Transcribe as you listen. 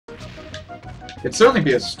It'd certainly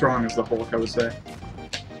be as strong as the Hulk, I would say.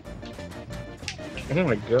 Oh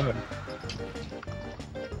my god.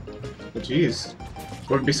 But jeez.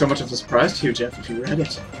 Wouldn't be so much of a surprise to you, Jeff, if you read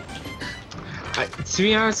it. To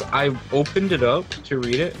be honest, I opened it up to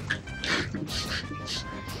read it,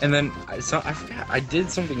 and then I forgot I did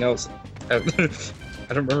something else. I don't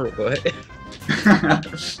remember what.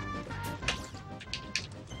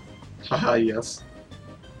 Haha, yes.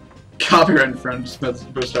 Copyright infringement,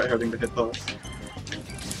 but start having to hit those.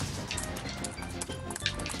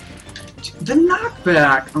 The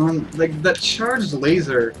knockback on, like, that charged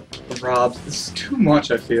laser of Rob's is too much,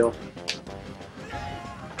 I feel.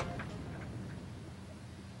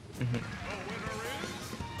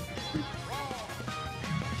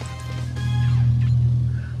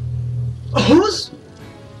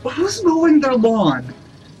 Who's mowing their lawn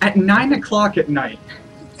at 9 o'clock at night?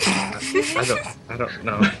 I don't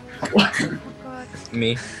know. What? Oh god.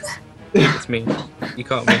 Me. It's me. You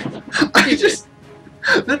caught me.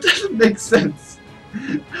 That doesn't make sense.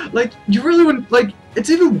 Like, you really wouldn't, like, it's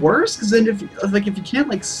even worse, because then if you can't,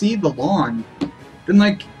 like, see the lawn, then,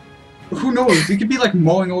 like, who knows, you could be, like,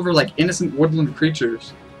 mowing over, like, innocent woodland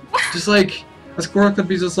creatures. Just, like, a squirrel could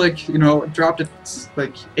be just, like, you know, dropped its,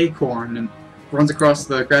 like, acorn and runs across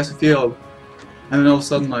the grassy field, and then all of a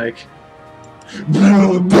sudden, like...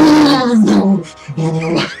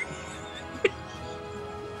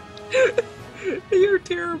 You're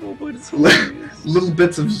terrible, but it's hilarious. Little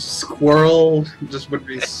bits of squirrel just would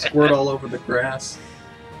be squirt all over the grass.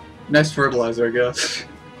 Nice fertilizer, I guess.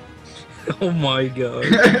 Oh my god.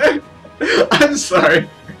 I'm sorry.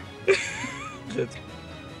 That's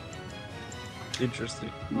interesting.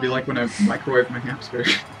 It'd be like when I microwave my hamster.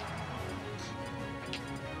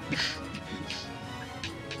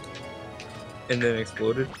 And then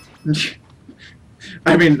exploded?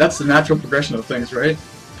 I mean, that's the natural progression of things, right?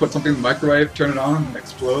 Put something in the microwave, turn it on, and it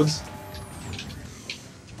explodes.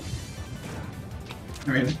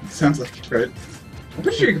 I mean, it sounds like it, right? I'm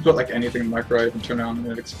pretty sure you can put, like, anything in the microwave and turn it on and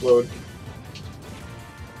it explode.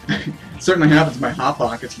 It certainly happens in my Hot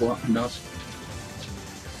Pockets a lot enough.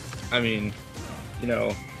 I mean, you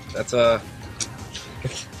know, that's I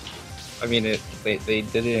mean, they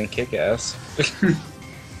did it in Kick-Ass.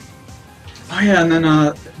 Oh yeah, and then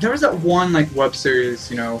there was that one like web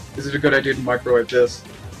series, you know, is it a good idea to microwave this?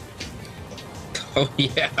 Oh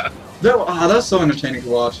yeah. That was so entertaining to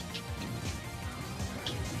watch.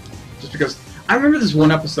 Just because I remember this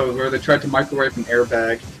one episode where they tried to microwave an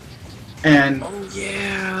airbag, and Oh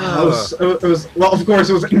yeah. it was well, of course,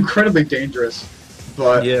 it was incredibly dangerous,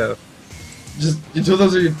 but Yeah. just until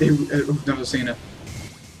those of you who've never seen it,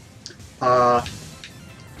 but.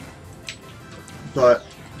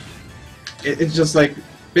 It's just like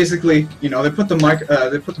basically, you know, they put the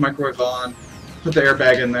microwave on, put the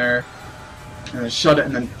airbag in there, and then shut it,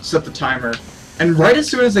 and then set the timer. And right as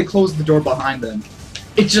soon as they closed the door behind them,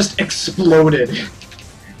 it just exploded.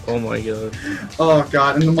 Oh my god. Oh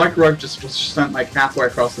god! And the microwave just was sent like halfway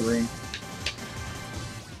across the room.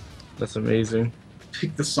 That's amazing.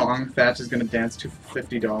 Pick the song Thatch is gonna dance to for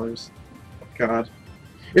 $50. God,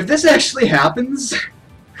 if this actually happens.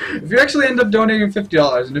 If you actually end up donating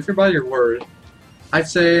 $50, and if you're by your word, I'd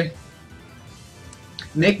say,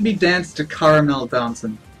 make me dance to Caramel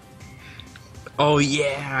Dancing. Oh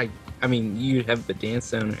yeah. I mean, you have the dance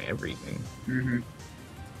down and everything.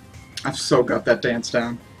 I've so got that dance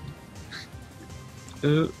down.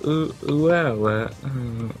 Ooh ooh ooh ah wah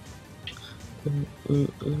Ooh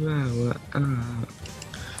ooh ooh ah wah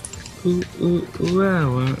Ooh ooh ooh ah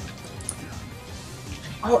wah.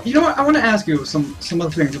 Oh, you know what? I want to ask you some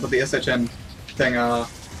other things about the SHN thing,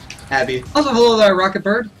 Abby. Also, hello there, Rocket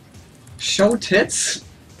Bird. Show tits?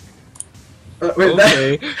 Wait,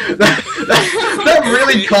 Okay. that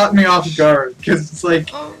really caught me off guard, because it's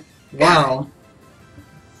like, Oh. wow.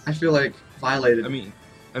 I feel like violated. I mean,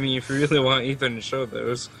 if you really want Ethan to show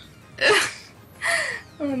those.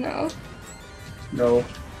 Oh no. No.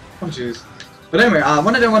 Oh, jeez. But anyway,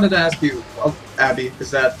 what I wanted to ask you, Abby,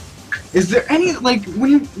 is there any, like,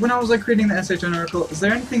 when I was, like, creating the SHN article, is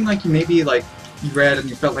there anything, like, you read and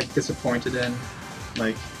you felt, like, disappointed in?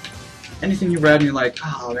 Like, anything you read and you're like,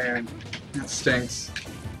 oh, man, that stinks.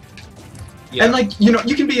 Yeah. And, like, you know,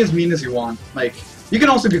 you can be as mean as you want. Like, you can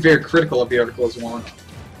also be very critical of the article as you want.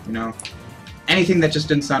 You know? Anything that just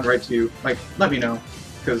didn't sound right to you, like, let me know.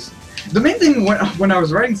 Because the main thing when I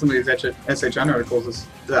was writing some of these SHN articles is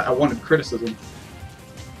that I wanted criticism.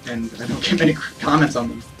 And I don't get many comments on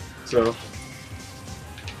them. So...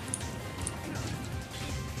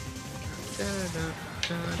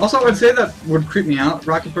 Also, I'd say that would creep me out,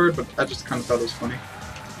 Rocket Bird, but I just kind of thought it was funny.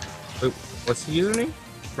 What's the username?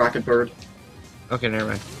 Rocket Bird. Okay, never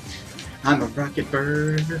mind. I'm a rocket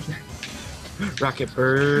bird. Rocket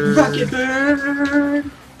bird. Rocket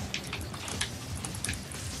bird.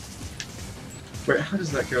 Wait, how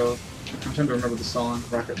does that go? I'm trying to remember the song.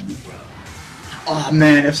 Rocket Man. Oh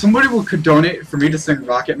man, if somebody could donate for me to sing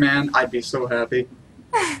Rocket Man, I'd be so happy.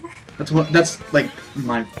 That's like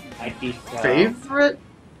my favorite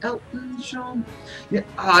Elton John. Yeah,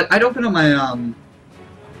 I'd open up my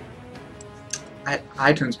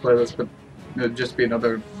iTunes playlist, but it would just be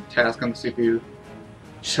another task on the CPU.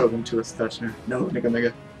 Show them to a Stetchner. No,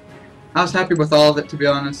 nigga. I was happy with all of it, to be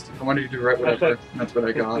honest. I wanted you to write whatever, and that's what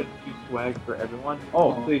I got. Two swag for everyone.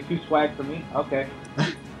 Oh, so you 2 swag for me? Okay.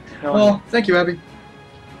 Well, thank you, Abby.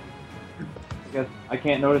 I guess I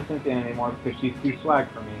can't notice Cynthia anymore because she's 2 swag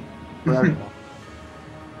for me. For everyone.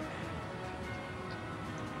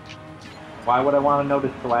 Why would I want to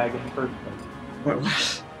notice swag in the first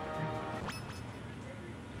place?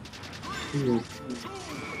 What?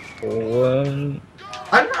 Ooh.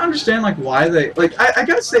 I don't understand like why they like. I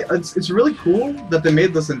gotta say it's really cool that they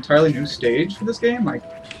made this entirely new stage for this game, like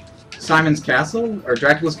Simon's Castle or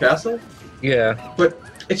Dracula's Castle. Yeah. But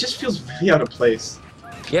it just feels really out of place.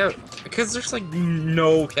 Yeah, because there's like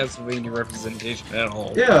no Castlevania representation at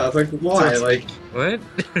all. Yeah, it's like why? So like what?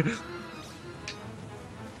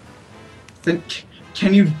 then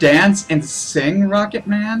can you dance and sing, Rocket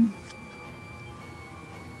Man?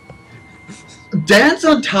 Dance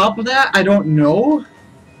on top of that? I don't know.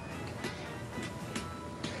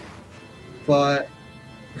 But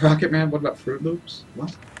Rocket Man, what about Fruit Loops?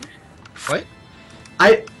 What? What?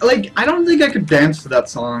 I don't think I could dance to that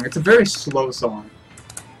song. It's a very slow song.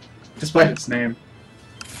 Despite its name.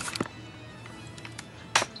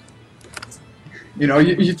 You know,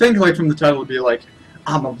 you think like from the title would be like,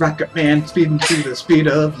 I'm a rocket man speeding through the speed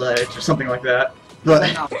of light or something like that.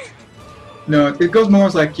 But no, it goes more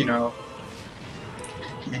as like, you know,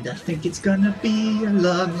 and I think it's gonna be a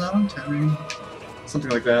long, long time. Something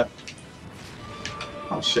like that.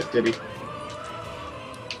 Oh shit, Diddy.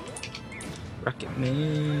 Rocket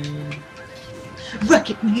Man.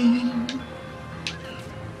 Rocket Man!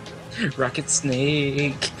 Rocket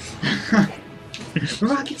Snake.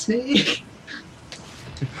 Rocket Snake!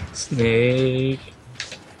 Snake.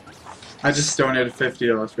 I just donated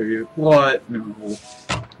 $50 for you. What? No.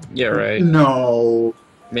 Yeah, right. No.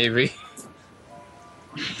 Maybe.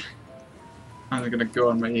 I'm gonna go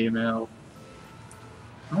on my email.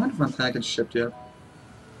 I wonder if my package shipped yet.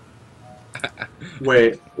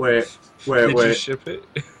 Wait. Did you ship it?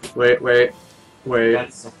 Wait.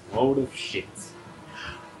 That's a load of shit.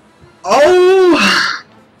 Oh!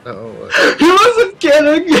 Uh-oh. He wasn't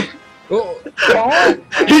kidding! Oh.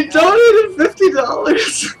 He donated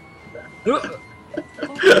 $50!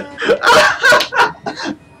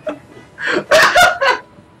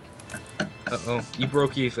 Uh-oh. You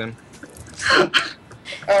broke Ethan. Oh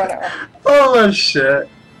no. Oh shit.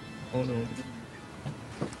 Oh no.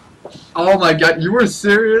 Oh my god, you were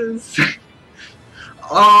serious?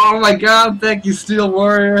 Oh my god, thank you, Steel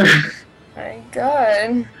Warrior. My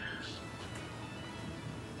god.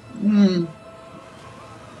 Hmm.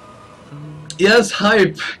 Yes,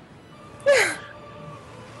 hype.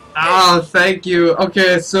 Ah, thank you.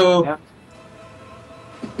 Okay, so Yeah.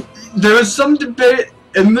 there was some debate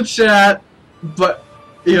in the chat, but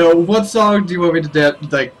you know, what song do you want me to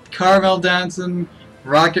dance? Like Caramel Dancing,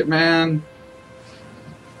 Rocket Man,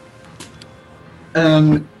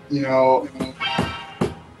 and you know,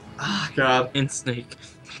 ah, god, And Snake.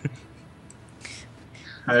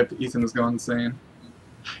 hype. Ethan is going insane.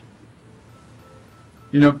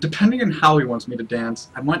 You know, depending on how he wants me to dance,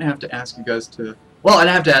 I might have to ask you guys to... Well, I'd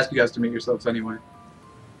have to ask you guys to meet yourselves anyway.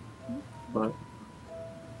 But...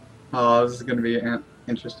 Oh, this is going to be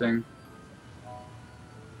interesting.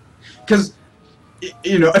 Because,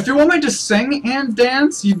 you know, if you want me to sing and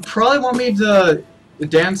dance, you'd probably want me to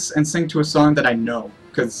dance and sing to a song that I know.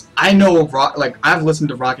 Because I know, like, I've listened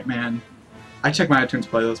to Rocket Man. I check my iTunes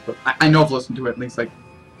playlist, but I know I've listened to it at least, like,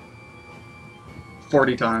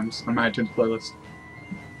 40 times on my iTunes playlist.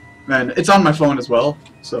 And it's on my phone as well,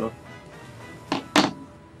 so...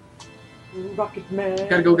 Rocket Man.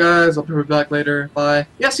 Gotta go, guys. I'll be back later. Bye.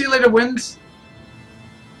 Yeah, see you later, Wins.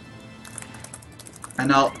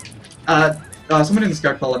 And I'll... somebody in the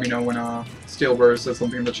Skype call let me know when, Steelbird says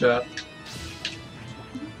something in the chat.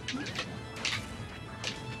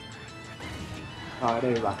 Oh,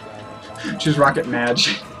 they Rocket. She's Rocket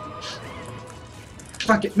Madge.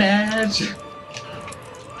 Rocket Madge!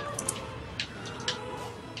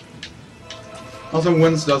 Also,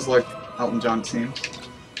 Wins does like Elton John themes.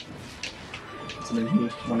 So then he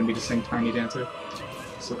wanted me to sing Tiny Dancer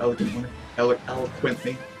so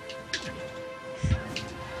eloquently.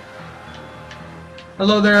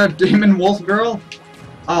 Hello there, Demon Wolf Girl.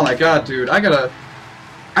 Oh my god, dude, I gotta...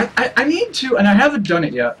 I need to, and I haven't done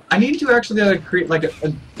it yet, I need to actually create like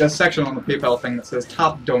a section on the PayPal thing that says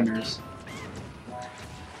top donors.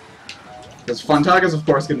 Because Fontaga's of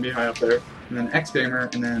course going to be high up there, and then X-Gamer,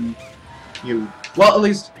 and then you. Well, at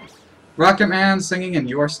least Rocket Man singing in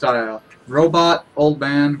your style. Robot, Old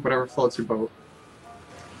Man, whatever floats your boat.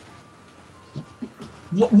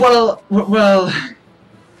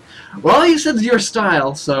 Well, you said your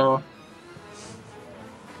style, so...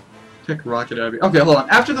 Pick Rocket Abbey. Okay, hold on.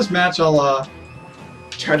 After this match, I'll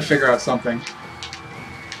try to figure out something.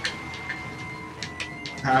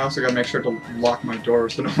 I also gotta make sure to lock my door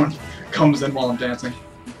so no one comes in while I'm dancing.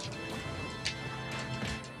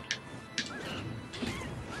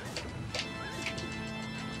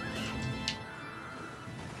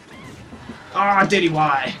 Ah, Diddy,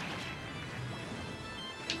 why?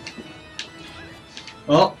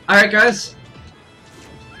 Well, alright guys.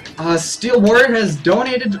 Steel Warrior has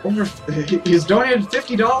donated he's donated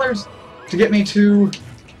 $50 to get me to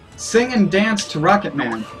sing and dance to Rocket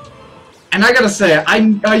Man. And I gotta say,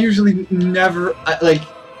 I usually never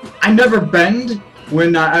I never bend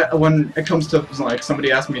when it comes to like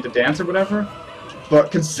somebody asks me to dance or whatever.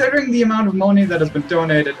 But considering the amount of money that has been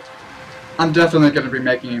donated, I'm definitely gonna be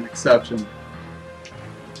making an exception.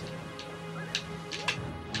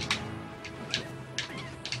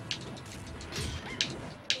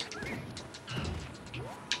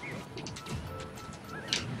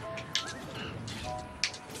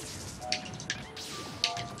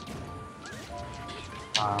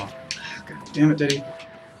 Wow. God damn it, Diddy.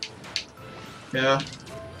 Yeah.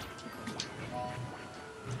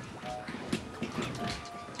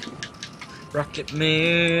 Rocket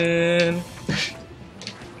Man. The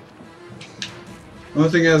only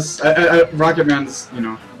thing is, Rocket Man's, you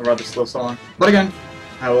know, a rather slow song. But again,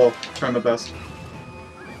 I will try my best.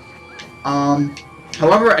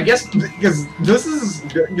 However, I guess, because this is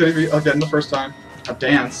gonna be, again, the first time I've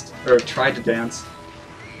danced, or tried to dance.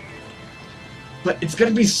 But it's gonna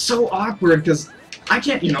be so awkward, because I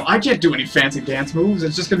can't, you know, I can't do any fancy dance moves.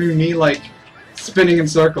 It's just gonna be me, like, spinning in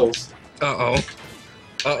circles. Uh-oh.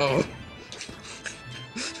 Uh-oh.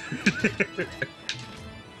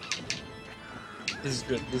 This is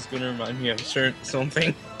good. This is gonna remind me of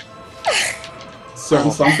something.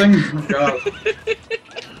 Certain something? Oh god.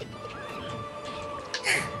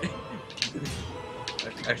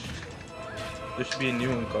 There should be a new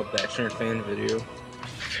one called the Action Fan Video.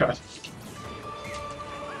 God.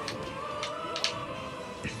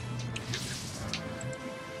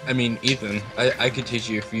 I mean, Ethan, I could teach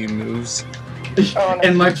you a few moves. Oh, no.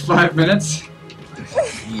 In like 5 minutes?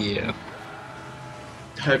 Yeah.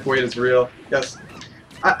 Hype weight is real. Yes.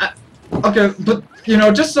 Okay, but, you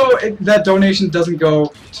know, just so that donation doesn't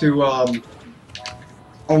go to,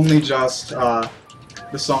 only just, the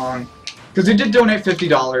song. Because you did donate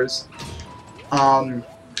 $50. I'm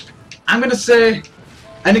gonna say,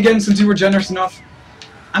 and again, since you were generous enough,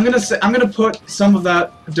 I'm gonna put some of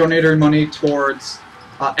that donator money towards,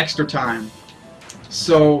 extra time.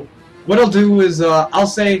 So, what I'll do is, I'll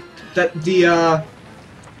say that the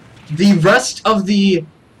rest of the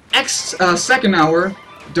second hour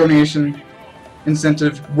donation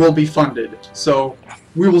incentive will be funded. So,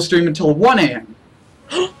 we will stream until 1 AM.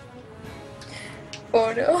 Oh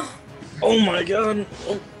no. Oh my god.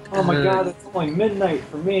 Oh my god, it's only midnight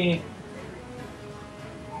for me.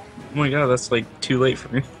 Oh my god, that's like too late for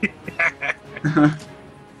me.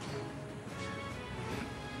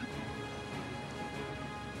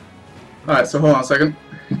 Alright, so hold on a second.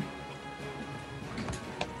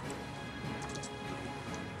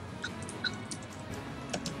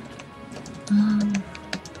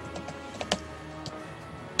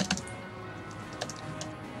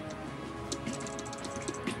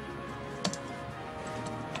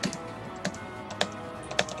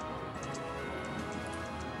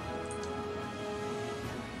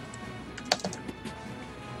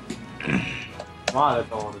 Come on,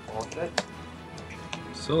 that's all the bullshit.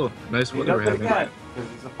 So, nice He's weather up we're to having. again,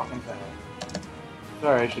 because he's a fucking fag.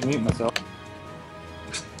 Sorry, I should mute myself.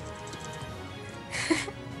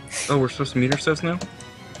 Oh, we're supposed to meet ourselves now?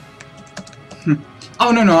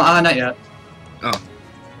 Oh, no, not yet. Oh.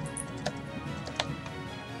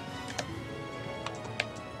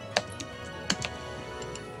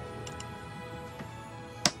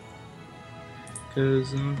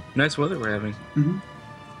 Because, nice weather we're having. Mm-hmm.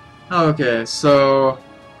 Okay, so...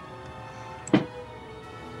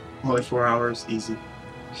 Only 4 hours, easy.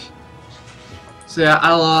 So yeah,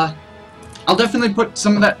 I'll definitely put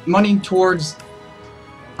some of that money towards,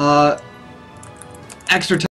 extra time.